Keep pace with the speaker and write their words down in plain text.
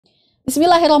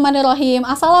Bismillahirrahmanirrahim.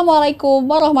 Assalamualaikum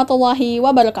warahmatullahi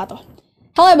wabarakatuh.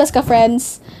 Hello, Baska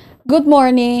friends. Good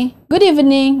morning, good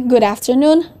evening, good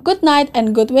afternoon, good night,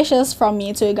 and good wishes from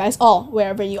me to you guys all,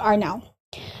 wherever you are now.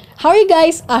 How are you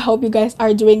guys? I hope you guys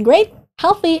are doing great,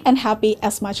 healthy, and happy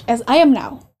as much as I am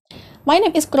now. My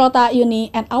name is Qurrota Yuni,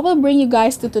 and I will bring you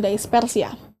guys to today's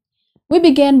PERSIA. We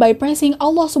begin by praising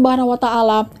Allah Subhanahu wa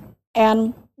Ta'ala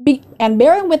and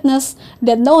bearing witness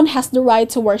that no one has the right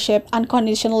to worship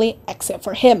unconditionally except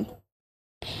for Him.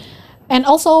 And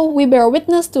also, we bear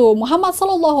witness to Muhammad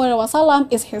Sallallahu Alaihi Wasallam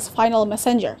is His final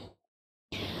messenger.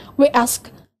 We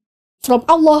ask from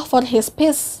Allah for His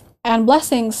peace and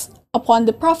blessings upon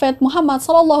the Prophet Muhammad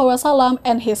Sallallahu Alaihi Wasallam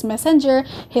and His messenger,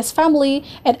 His family,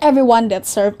 and everyone that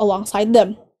served alongside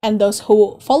them, and those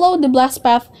who follow the blessed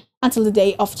path until the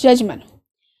day of judgment.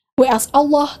 We ask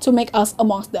Allah to make us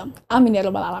amongst them. Amin ya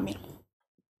rabbal alamin.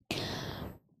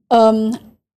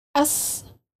 As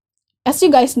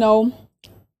you guys know,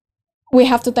 we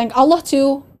have to thank Allah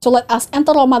to let us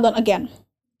enter Ramadan again.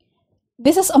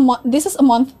 This is a month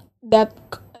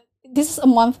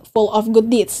full of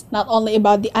good deeds, not only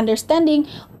about the understanding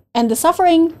and the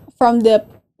suffering from the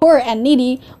poor and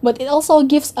needy, but it also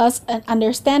gives us an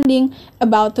understanding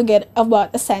about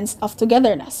a sense of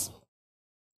togetherness.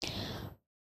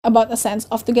 So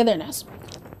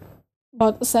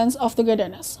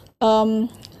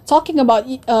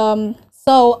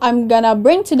I'm gonna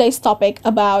bring today's topic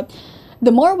about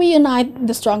the more we unite,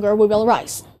 the stronger we will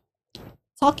rise.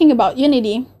 Talking about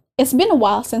unity, it's been a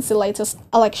while since the latest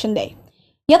election day.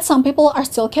 Yet some people are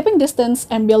still keeping distance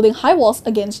and building high walls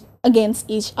against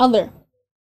each other.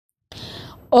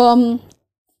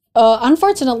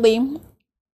 Unfortunately,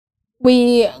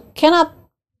 we cannot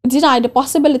deny the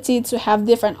possibility to have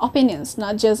different opinions,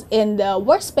 not just in the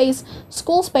workspace,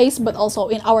 school space, but also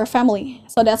in our family.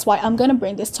 So that's why I'm gonna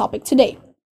bring this topic today.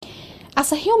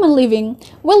 As a human living,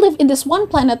 we live in this one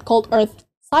planet called Earth,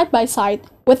 side by side,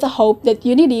 with the hope that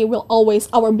unity will always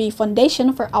be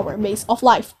foundation for our base of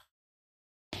life.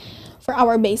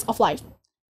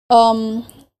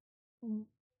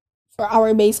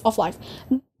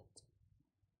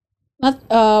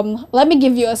 Let me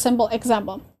give you a simple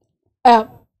example.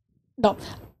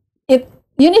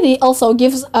 Unity also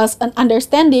gives us an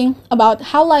understanding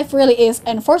about how life really is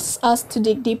and forces us to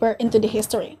dig deeper into the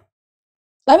history.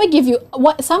 Let me give you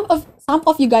what some of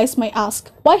you guys may ask,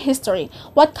 why history?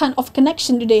 What kind of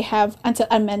connection do they have until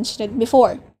I mentioned it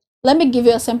before? Let me give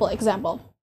you a simple example.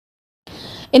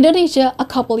 Indonesia, a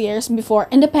couple years before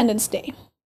Independence Day.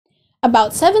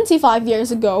 About 75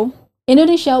 years ago,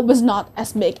 Indonesia was not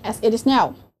as big as it is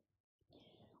now.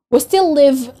 We still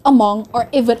live among or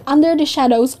even under the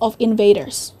shadows of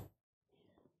invaders.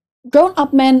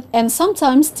 Grown-up men and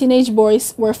sometimes teenage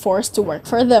boys were forced to work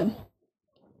for them.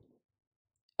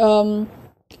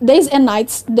 Days and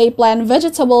nights, they plant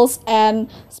vegetables and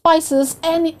spices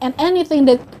and anything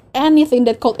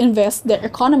that could invest their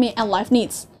economy and life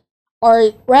needs,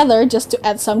 or rather just to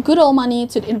add some good old money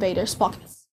to the invaders'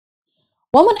 pockets.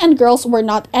 Women and girls were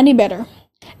not any better.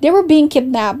 They were being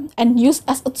kidnapped and used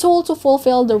as a tool to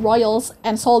fulfill the royals'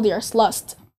 and soldiers'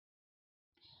 lust.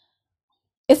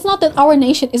 It's not that our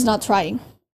nation is not trying.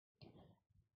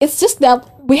 It's just that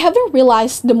we haven't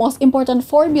realized the most important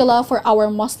formula for our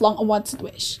most long-awaited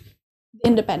wish,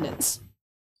 independence.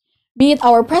 Be it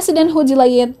our president who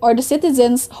delayed it or the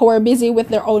citizens who are busy with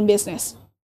their own business.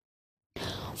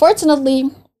 Fortunately,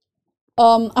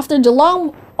 after the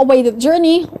long-awaited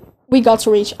journey, we got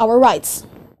to reach our rights.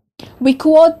 We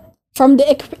quote from the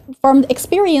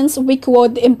experience, we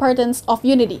quote the importance of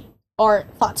unity, or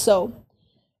thought so.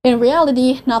 In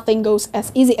reality, nothing goes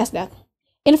as easy as that.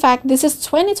 In fact, this is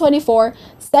 2024,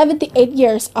 78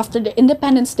 years after the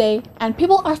Independence Day, and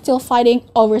people are still fighting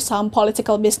over some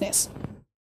political business.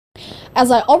 As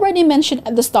I already mentioned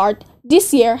at the start,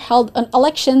 this year held an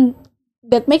election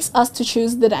that makes us to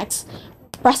choose the next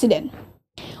president.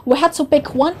 We had to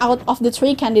pick one out of the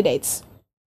three candidates.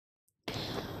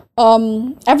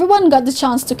 Everyone got the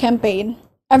chance to campaign.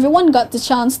 Everyone got the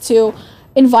chance to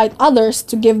invite others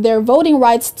to give their voting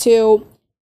rights to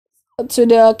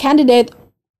the candidate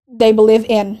they believe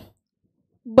in.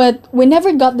 But we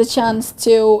never got the chance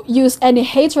to use any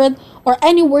hatred or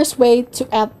any worse way to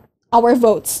add our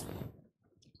votes.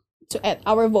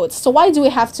 So why do we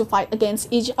have to fight against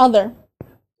each other?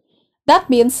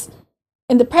 That means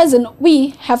in the present we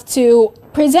have to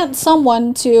present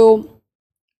someone to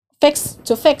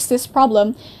fix this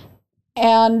problem,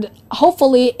 and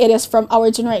hopefully it is from our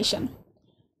generation.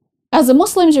 As a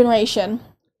Muslim generation,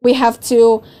 we have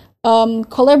to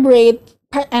collaborate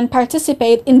and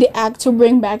participate in the act to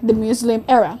bring back the Muslim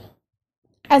era.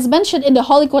 As mentioned in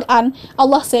the Holy Qur'an,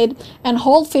 Allah said, "And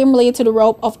hold firmly to the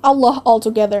rope of Allah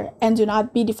altogether, and do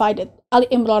not be divided."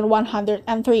 Ali Imran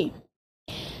 103.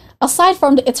 Aside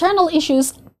from the eternal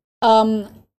issues,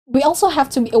 we also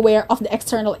have to be aware of the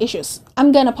external issues.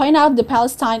 I'm gonna point out the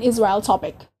Palestine-Israel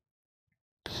topic.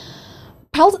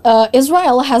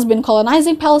 Israel has been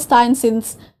colonizing Palestine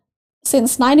since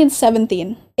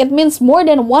 1917. It means more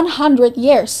than 100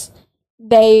 years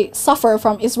they suffer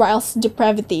from Israel's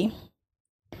depravity.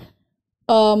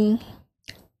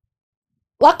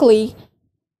 Luckily,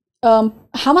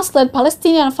 Hamas-led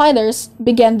Palestinian fighters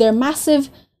began their massive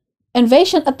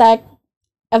invasion attack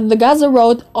at the Gaza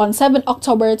Road on 7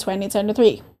 October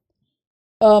 2023.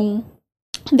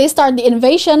 They start the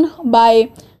invasion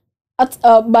by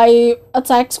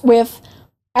attacks with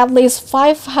at least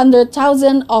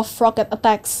 500,000 of rocket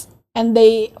attacks, and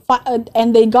they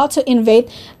got to invade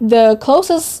the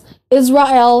closest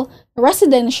Israel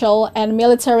residential and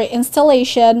military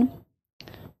installation.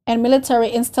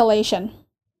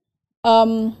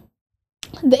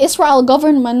 The Israel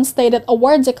government stated a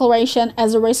war declaration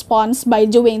as a response by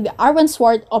doing the Iron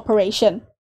Sword operation.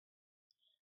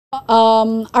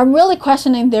 I'm really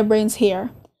questioning their brains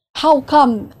here. How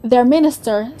come their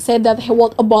minister said that he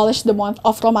would abolish the month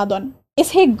of Ramadan?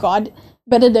 Is he God?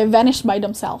 Better they vanished by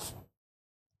themselves.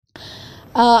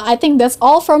 I think that's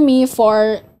all from me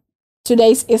for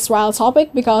today's Israel topic,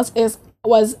 because it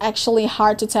was actually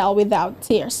hard to tell without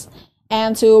tears.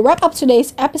 And to wrap up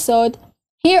today's episode,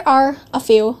 here are a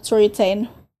few to retain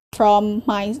from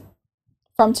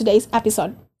today's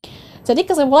episode. Jadi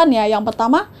kesimpulannya, yang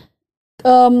pertama,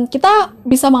 kita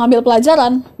bisa mengambil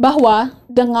pelajaran bahwa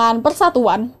dengan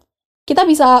persatuan kita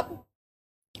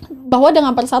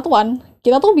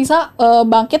tuh bisa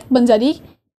bangkit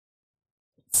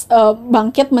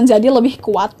menjadi lebih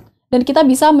kuat, dan kita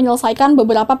bisa menyelesaikan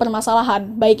beberapa permasalahan,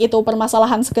 baik itu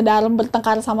permasalahan sekedar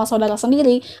bertengkar sama saudara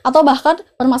sendiri atau bahkan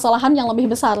permasalahan yang lebih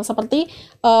besar seperti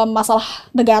masalah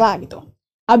negara gitu.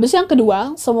 Habis yang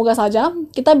kedua, semoga saja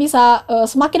kita bisa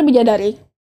semakin menyadari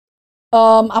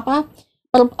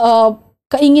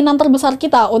keinginan terbesar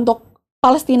kita untuk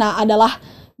Palestina adalah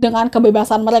dengan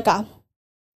kebebasan mereka.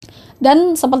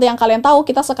 Dan seperti yang kalian tahu,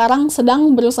 kita sekarang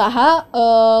sedang berusaha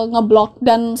ngeblok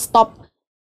dan stop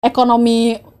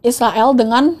ekonomi Israel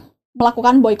dengan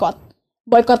melakukan boykot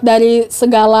dari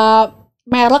segala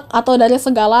merek atau dari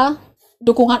segala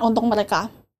dukungan untuk mereka.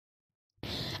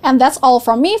 And that's all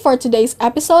from me for today's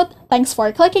episode. Thanks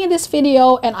for clicking this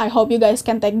video, and I hope you guys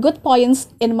can take good points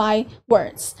in my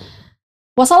words.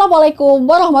 Wassalamualaikum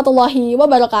warahmatullahi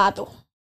wabarakatuh.